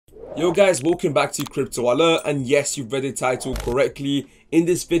Yo guys, welcome back to Crypto Alert, and yes, you've read the title correctly. In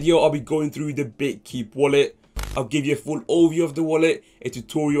this video, I'll be going through the BitKeep wallet. I'll give you a full overview of the wallet, a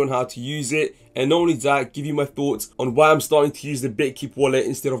tutorial on how to use it, and not only that, give you my thoughts on why I'm starting to use the BitKeep wallet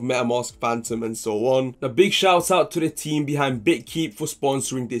instead of MetaMask, Phantom, and so on. Now, big shout out to the team behind BitKeep for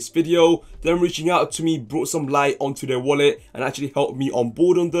sponsoring this video. Them reaching out to me brought some light onto their wallet and actually helped me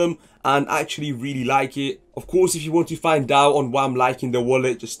onboard on them, and actually really like it. Of course, if you want to find out on why I'm liking the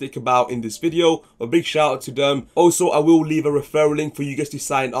wallet, just stick about in this video. A big shout out to them. Also, I will leave a referral link for you guys to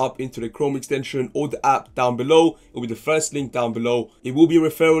sign up into the Chrome extension or the app down below. It will be the first link down below. It will be a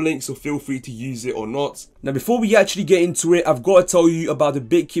referral link, so feel free to use it or not. Now, before we actually get into it, I've got to tell you about the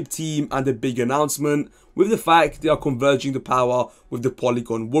BitKeep team and the big announcement, with the fact they are converging the power with the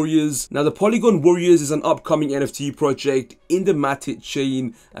Polygon Warriors. Now, the Polygon Warriors is an upcoming NFT project in the Matic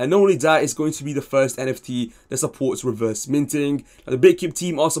chain, and not only that, it's going to be the first NFT that supports reverse minting. Now, the BitKeep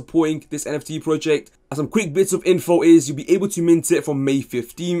team are supporting this NFT project, and some quick bits of info is you'll be able to mint it from May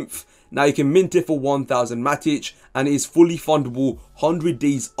 15th. Now, you can mint it for 1,000 Matic, and it is fully fundable 100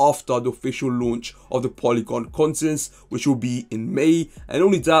 days after the official launch of the Polygon contents, which will be in May. And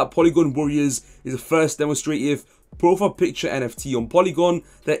only that, Polygon Warriors is the first demonstrative profile picture NFT on Polygon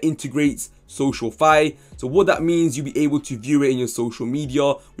that integrates social-fi. So what that means, you'll be able to view it in your social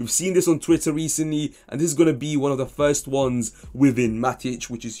media. We've seen this on Twitter recently, and this is going to be one of the first ones within Matic,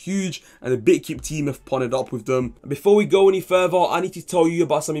 which is huge, and the BitKeep team have partnered up with them. And before we go any further, I need to tell you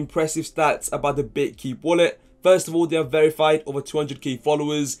about some impressive stats about the BitKeep wallet. First of all, they are verified over 200k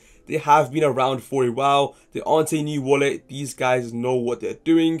followers. They have been around for a while. They aren't a new wallet. These guys know what they're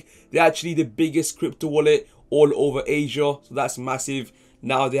doing. They're actually the biggest crypto wallet all over Asia, so that's massive.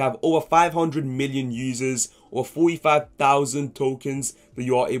 Now they have over 500 million users, or 45,000 tokens that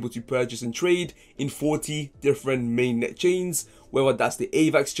you are able to purchase and trade in 40 different mainnet chains, whether that's the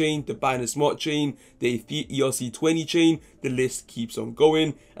AVAX chain, the Binance Smart chain, the ERC20 chain. The list keeps on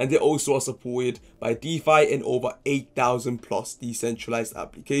going, and they also are supported by DeFi and over 8,000 plus decentralized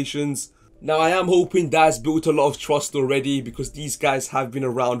applications. Now, I am hoping that's built a lot of trust already, because these guys have been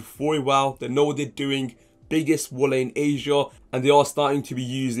around for a while. They know what they're doing. Biggest wallet in Asia, and they are starting to be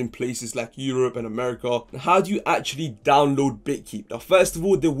used in places like Europe and America. Now, how do you actually download BitKeep? Now, first of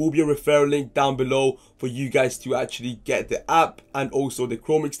all, there will be a referral link down below for you guys to actually get the app and also the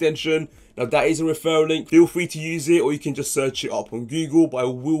Chrome extension. Now, that is a referral link. Feel free to use it, or you can just search it up on Google, but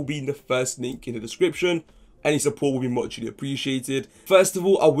it will be in the first link in the description. Any support will be muchly appreciated. First of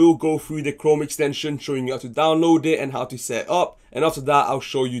all, I will go through the Chrome extension, showing you how to download it and how to set it up. And after that, I'll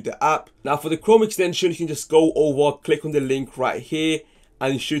show you the app. Now, for the Chrome extension, you can just go over, click on the link right here,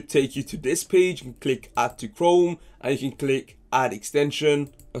 and it should take you to this page. You can click Add to Chrome, and you can click Add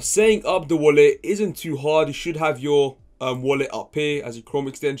Extension. Now, setting up the wallet isn't too hard. You should have your wallet up here as a Chrome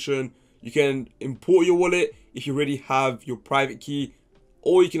extension. You can import your wallet if you already have your private key,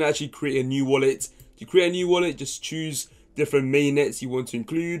 or you can actually create a new wallet. To create a new wallet, just choose different mainnets you want to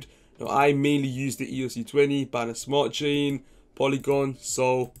include. Now, I mainly use the ERC20, Binance Smart Chain, Polygon,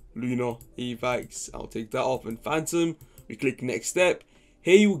 Sol, Luna, AVAX. I'll take that off, and Phantom. We click Next Step.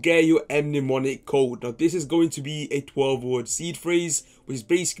 Here you will get your Mnemonic Code. Now, this is going to be a 12-word seed phrase, which is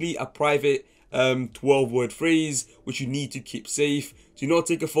basically a private 12-word phrase which you need to keep safe. Do not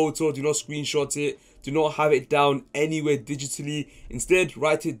take a photo, do not screenshot it, do not have it down anywhere digitally. Instead,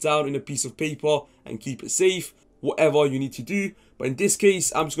 write it down in a piece of paper and keep it safe, whatever you need to do. But in this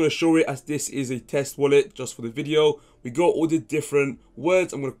case, I'm just going to show it as this is a test wallet just for the video. We got all the different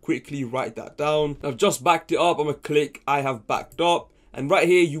words. I'm going to quickly write that down. I've just backed it up. I'm going to click I have backed up, and right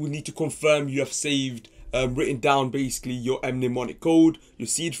here you will need to confirm you have saved, written down basically your mnemonic code, your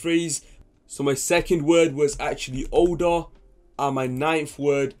seed phrase. So my second word was actually older, and my 9th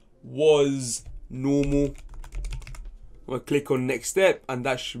word was normal. I'm going to click on Next Step, and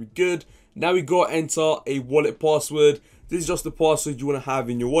that should be good. Now we got to enter a wallet password. This is just the password you want to have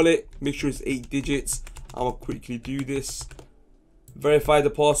in your wallet. Make sure it's 8 digits. I'm going to quickly do this. Verify the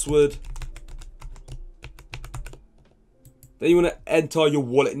password. Then you want to enter your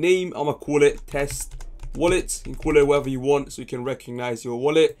wallet name. I'm going to call it Test Wallet. You can call it whatever you want so you can recognize your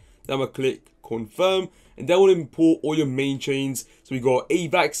wallet. Then I'm going to click Confirm. And then we'll import all your main chains. So we got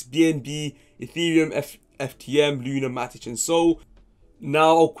AVAX, BNB, ETHEREUM, FTM, Luna, Matic, and Sol.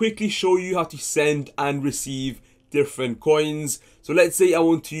 Now I'll quickly show you how to send and receive different coins. So let's say I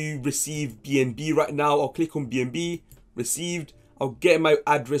want to receive BNB right now. I'll click on BNB, received. I'll get my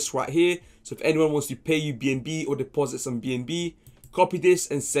address right here. So if anyone wants to pay you BNB or deposit some BNB, copy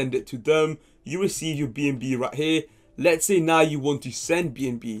this and send it to them. You receive your BNB right here. Let's say now you want to send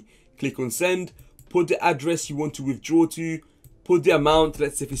BNB. Click on send, put the address you want to withdraw to, put the amount,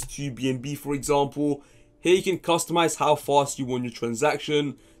 let's say if it's 2 BNB for example. Here you can customize how fast you want your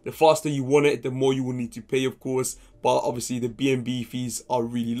transaction. The faster you want it, the more you will need to pay, of course, but obviously the BNB fees are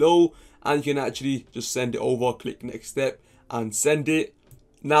really low, and you can actually just send it over, click next step and send it.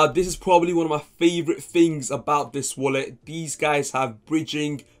 Now this is probably one of my favorite things about this wallet. These guys have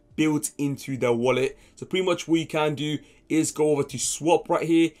bridging built into their wallet. So pretty much what you can do is go over to swap right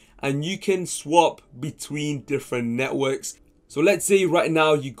here, and you can swap between different networks. So let's say right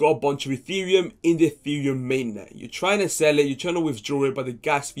now you got a bunch of Ethereum in the Ethereum mainnet. You're trying to sell it, you're trying to withdraw it, but the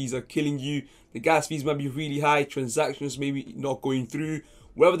gas fees are killing you. The gas fees might be really high, transactions maybe not going through.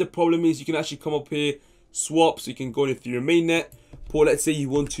 Whatever the problem is, you can actually come up here, swap, so you can go in Ethereum mainnet. Or let's say you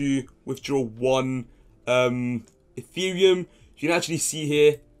want to withdraw 1 Ethereum. You can actually see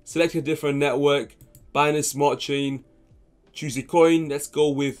here, select a different network, Binance Smart Chain, choose a coin. Let's go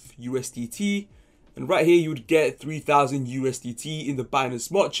with USDT. And right here, you would get 3,000 USDT in the Binance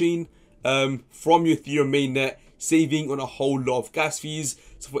Smart Chain from your Ethereum mainnet, saving on a whole lot of gas fees.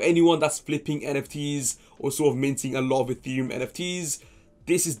 So for anyone that's flipping NFTs or sort of minting a lot of Ethereum NFTs,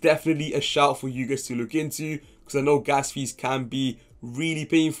 this is definitely a shout for you guys to look into, because I know gas fees can be really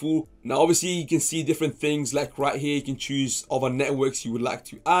painful. Now obviously you can see different things, like right here you can choose other networks you would like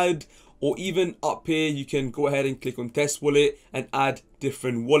to add, or even up here you can go ahead and click on test wallet and add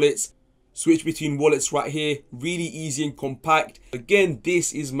different wallets. Switch between wallets right here, really easy and compact. Again,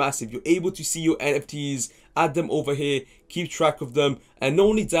 this is massive. You're able to see your NFTs, add them over here, keep track of them, and not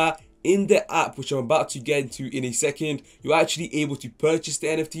only that, in the app, which I'm about to get into in a second, you're actually able to purchase the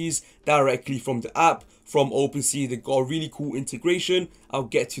NFTs directly from the app, from OpenSea. They got a really cool integration. I'll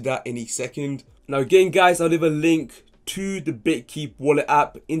get to that in a second. Now again guys, I'll leave a link to the BitKeep Wallet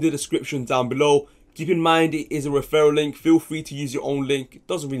app in the description down below. Keep in mind it is a referral link. Feel free to use your own link. It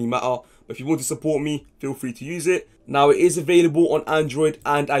doesn't really matter. But if you want to support me, feel free to use it. Now it is available on Android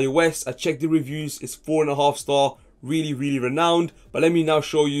and iOS. I checked the reviews. It's 4.5 star. Really renowned. But let me now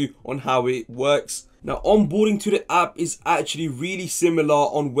show you on how it works. Now onboarding to the app is actually really similar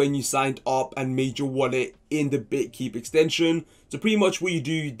on when you signed up and made your wallet in the BitKeep extension. So pretty much what you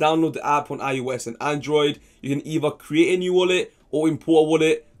do, you download the app on iOS and Android. You can either create a new wallet or import a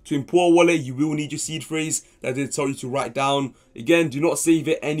wallet. To import a wallet, you will need your seed phrase that they tell you to write down. Again, do not save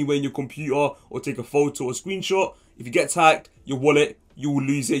it anywhere in your computer or take a photo or screenshot. If you get hacked, your wallet, you will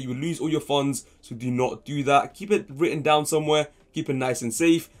lose it. You will lose all your funds. So do not do that. Keep it written down somewhere. Keep it nice and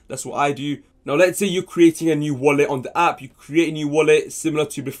safe. That's what I do. Now, let's say you're creating a new wallet on the app. You create a new wallet similar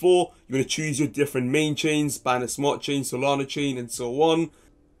to before. You're going to choose your different main chains, Binance Smart Chain, Solana Chain, and so on.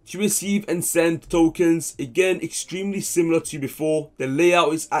 To receive and send tokens, again, extremely similar to before. The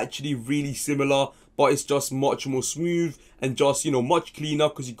layout is actually really similar, but it's just much more smooth and just, you know, much cleaner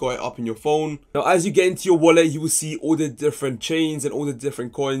because you got it up in your phone. Now, as you get into your wallet, you will see all the different chains and all the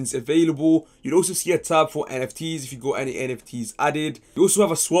different coins available. You'll also see a tab for NFTs if you got any NFTs added. You also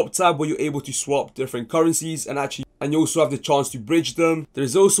have a swap tab where you're able to swap different currencies and you also have the chance to bridge them.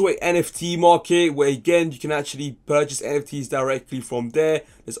 There's also an NFT market where again you can actually purchase NFTs directly from there.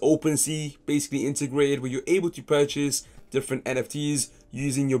 There's OpenSea basically integrated where you're able to purchase different NFTs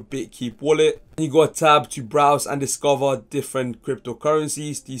using your BitKeep wallet. And you got a tab to browse and discover different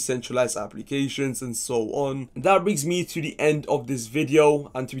cryptocurrencies, decentralized applications, and so on. And that brings me to the end of this video.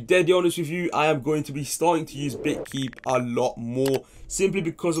 And to be deadly honest with you, I am going to be starting to use BitKeep a lot more, simply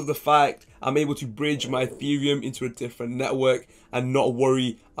because of the fact I'm able to bridge my Ethereum into a different network and not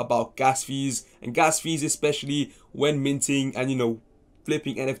worry about gas fees. And gas fees, especially when minting and, you know,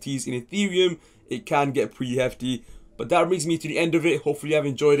 flipping NFTs in Ethereum, it can get pretty hefty. But that brings me to the end of it. Hopefully you have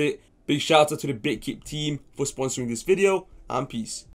enjoyed it. Big shout out to the BitKeep team for sponsoring this video, and peace.